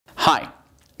Hi,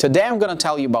 today I'm going to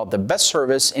tell you about the best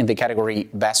service in the category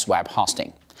Best Web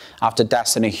Hosting. After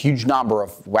testing a huge number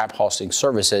of web hosting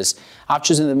services, I've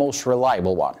chosen the most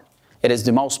reliable one. It is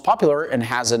the most popular and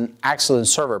has an excellent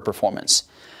server performance.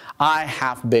 I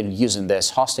have been using this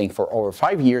hosting for over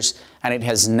 5 years and it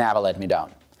has never let me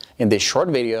down. In this short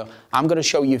video, I'm going to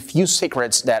show you a few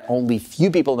secrets that only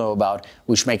few people know about,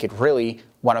 which make it really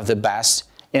one of the best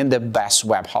in the best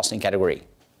web hosting category.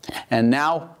 And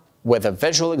now, with a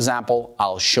visual example,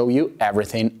 I'll show you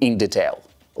everything in detail.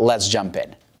 Let's jump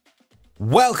in.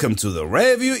 Welcome to the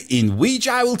review in which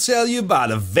I will tell you about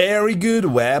a very good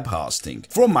web hosting.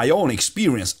 From my own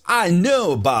experience, I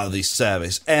know about this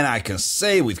service and I can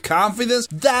say with confidence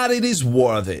that it is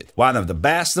worth it. One of the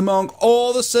best among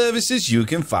all the services you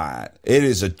can find. It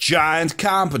is a giant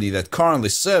company that currently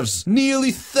serves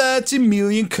nearly 30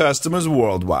 million customers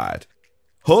worldwide.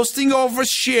 Hosting offers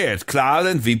shared cloud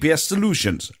and VPS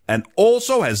solutions and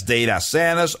also has data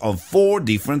centers on 4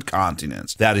 different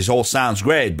continents. That all sounds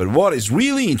great, but what is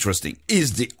really interesting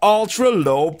is the ultra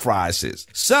low prices.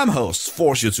 Some hosts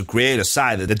force you to create a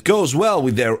site that goes well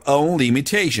with their own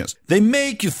limitations. They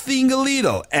make you think a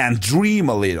little and dream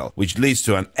a little, which leads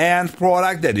to an end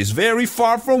product that is very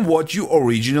far from what you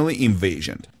originally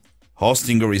envisioned.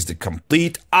 Hostinger is the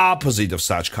complete opposite of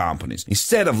such companies.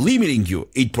 Instead of limiting you,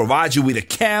 it provides you with a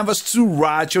canvas to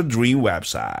write your dream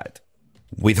website.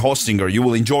 With Hostinger, you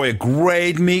will enjoy a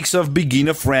great mix of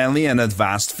beginner-friendly and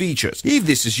advanced features. If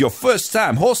this is your first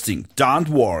time hosting, don't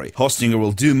worry. Hostinger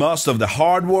will do most of the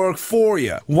hard work for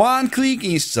you. One-click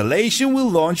installation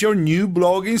will launch your new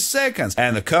blog in seconds,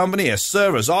 and the company has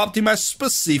servers optimized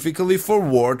specifically for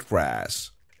WordPress.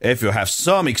 If you have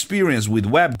some experience with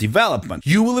web development,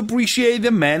 you will appreciate the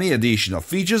many additional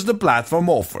features the platform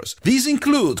offers. These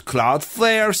include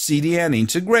Cloudflare CDN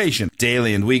integration,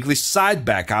 daily and weekly site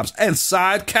backups, and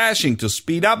site caching to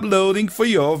speed up loading for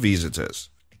your visitors.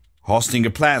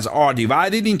 Hostinger plans are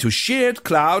divided into shared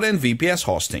cloud and VPS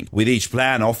hosting, with each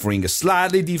plan offering a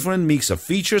slightly different mix of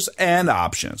features and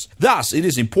options. Thus, it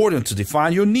is important to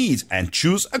define your needs and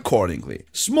choose accordingly.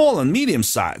 Small and medium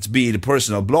sites, be it a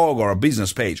personal blog or a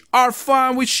business page, are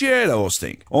fine with shared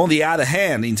hosting. On the other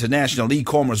hand, international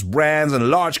e-commerce brands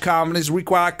and large companies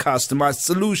require customized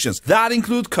solutions that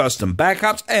include custom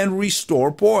backups and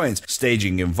restore points,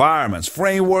 staging environments,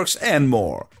 frameworks, and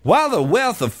more. While the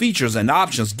wealth of features and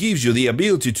options gives you the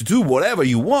ability to do whatever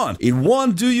you want, it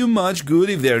won't do you much good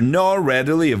if they're not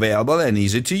readily available and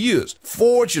easy to use.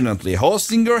 Fortunately,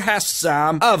 Hostinger has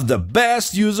some of the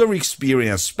best user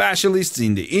experience specialists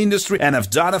in the industry and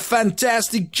have done a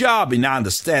fantastic job in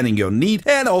understanding your need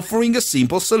and offering a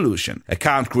simple solution.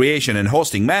 Account creation and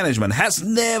hosting management has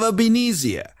never been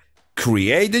easier.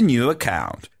 Create a new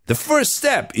account. The first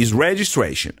step is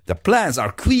registration. The plans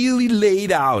are clearly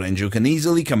laid out and you can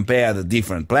easily compare the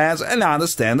different plans and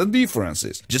understand the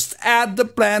differences. Just add the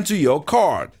plan to your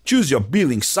cart, choose your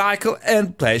billing cycle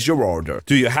and place your order.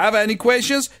 Do you have any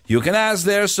questions? You can ask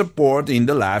their support in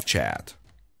the live chat.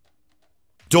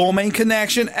 Domain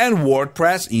connection and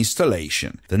WordPress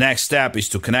installation. The next step is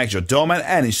to connect your domain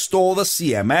and install the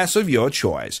CMS of your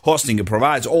choice. Hostinger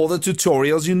provides all the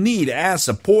tutorials you need and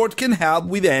support can help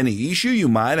with any issue you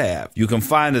might have. You can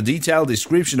find a detailed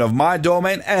description of my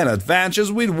domain and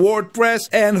adventures with WordPress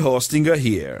and Hostinger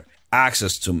here.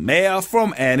 Access to mail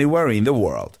from anywhere in the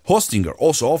world. Hostinger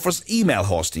also offers email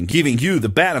hosting, giving you the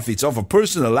benefits of a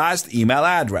personalized email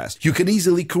address. You can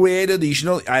easily create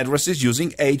additional addresses using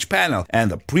hPanel, and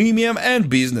the premium and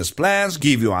business plans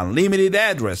give you unlimited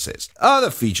addresses. Other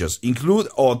features include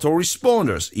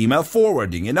autoresponders, email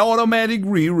forwarding, and automatic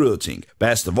rerouting.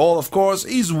 Best of all, of course,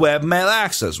 is webmail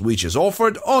access, which is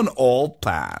offered on all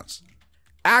plans.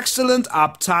 Excellent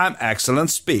uptime,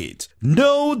 excellent speed.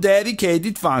 No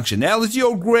dedicated functionality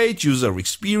or great user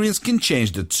experience can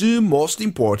change the 2 most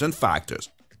important factors: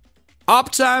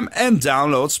 uptime and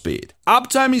download speed.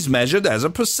 Uptime is measured as a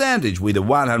percentage with a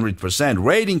 100%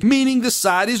 rating, meaning the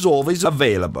site is always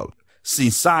available.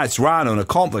 Since sites run on a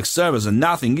complex servers and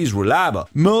nothing is reliable,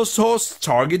 most hosts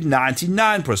target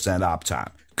 99%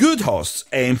 uptime. Good hosts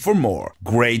aim for more.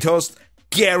 Great hosts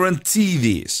guarantee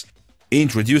this.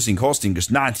 Introducing Hostinger's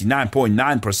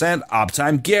 99.9%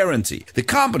 uptime guarantee. The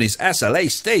company's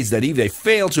SLA states that if they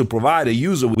fail to provide a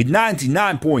user with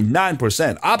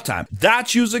 99.9% uptime,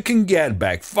 that user can get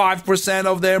back 5%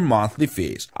 of their monthly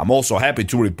fees. I'm also happy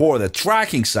to report that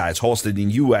tracking sites hosted in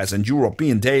US and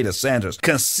European data centers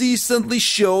consistently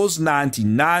shows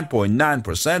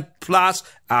 99.9% plus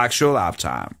actual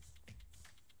uptime.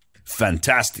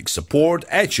 Fantastic support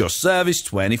at your service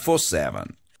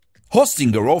 24/7.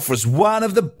 Hostinger offers one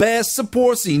of the best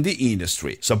supports in the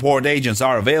industry. Support agents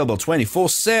are available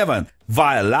 24/7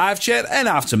 via live chat, and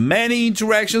after many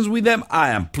interactions with them, I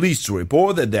am pleased to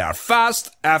report that they are fast,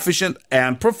 efficient,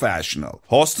 and professional.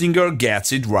 Hostinger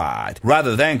gets it right.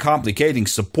 Rather than complicating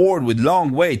support with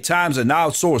long wait times and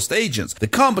outsourced agents, the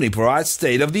company provides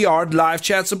state-of-the-art live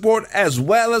chat support as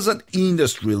well as an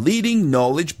industry-leading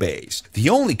knowledge base. The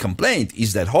only complaint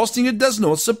is that Hostinger does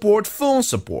not support phone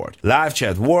support. Live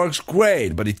chat works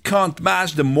great, but it can't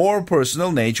match the more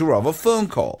personal nature of a phone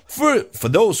call. For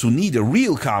those who need a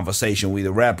real conversation with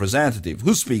a representative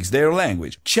who speaks their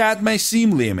language, chat may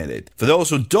seem limited. For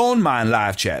those who don't mind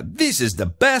live chat, this is the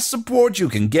best support you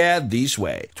can get this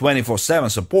way. 24/7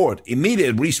 support,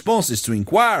 immediate responses to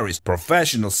inquiries,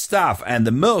 professional staff, and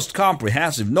the most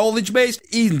comprehensive knowledge base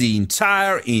in the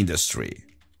entire industry.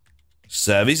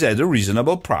 Service at a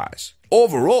reasonable price.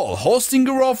 Overall,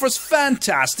 Hostinger offers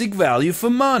fantastic value for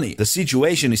money. The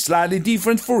situation is slightly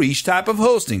different for each type of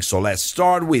hosting, so let's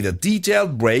start with a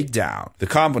detailed breakdown. The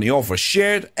company offers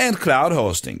shared and cloud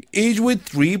hosting, each with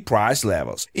 3 price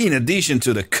levels, in addition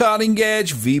to the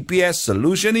cutting-edge VPS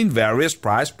solution in various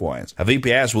price points. A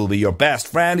VPS will be your best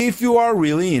friend if you are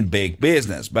really in big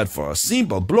business, but for a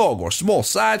simple blog or small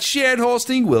site, shared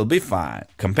hosting will be fine.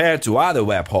 Compared to other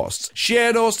web hosts,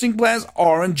 shared hosting plans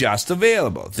aren't just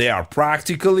available, they are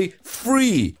practically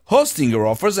free. Hostinger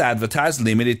offers advertised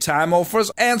limited time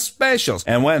offers and specials,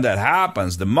 and when that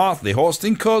happens, the monthly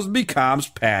hosting cost becomes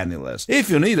penniless. If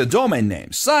you need a domain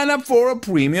name, sign up for a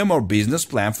premium or business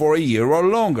plan for a year or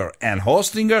longer, and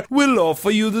Hostinger will offer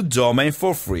you the domain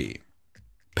for free.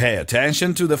 Pay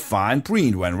attention to the fine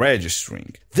print when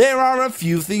registering. There are a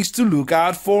few things to look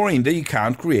out for in the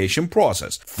account creation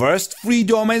process. First, free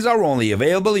domains are only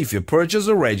available if you purchase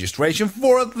a registration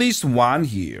for at least 1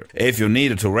 year. If you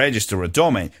needed to register a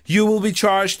domain, you will be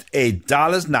charged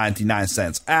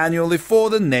 $8.99 annually for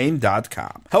the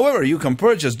name.com. However, you can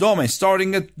purchase domains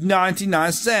starting at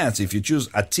 99 cents if you choose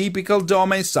atypical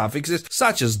domain suffixes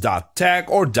such as .tech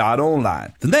or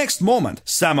 .online. The next moment,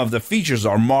 some of the features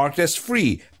are marked as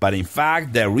free, but in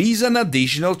fact there is an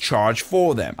additional charge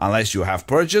for them, unless you have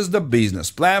purchased the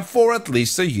business plan for at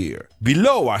least a year.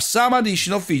 Below are some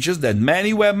additional features that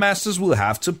many webmasters will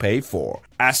have to pay for.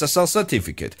 SSL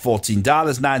certificate,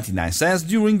 $14.99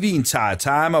 during the entire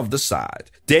time of the site.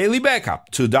 Daily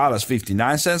backup,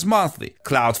 $2.59 monthly.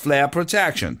 Cloudflare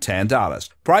protection, $10.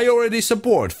 Priority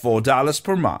support, $4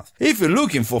 per month. If you're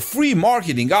looking for free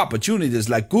marketing opportunities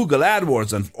like Google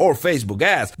AdWords or Facebook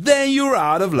ads, then you're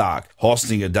out of luck.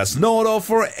 Hostinger does not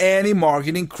offer any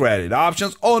marketing credit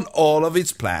options on all of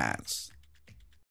its plans.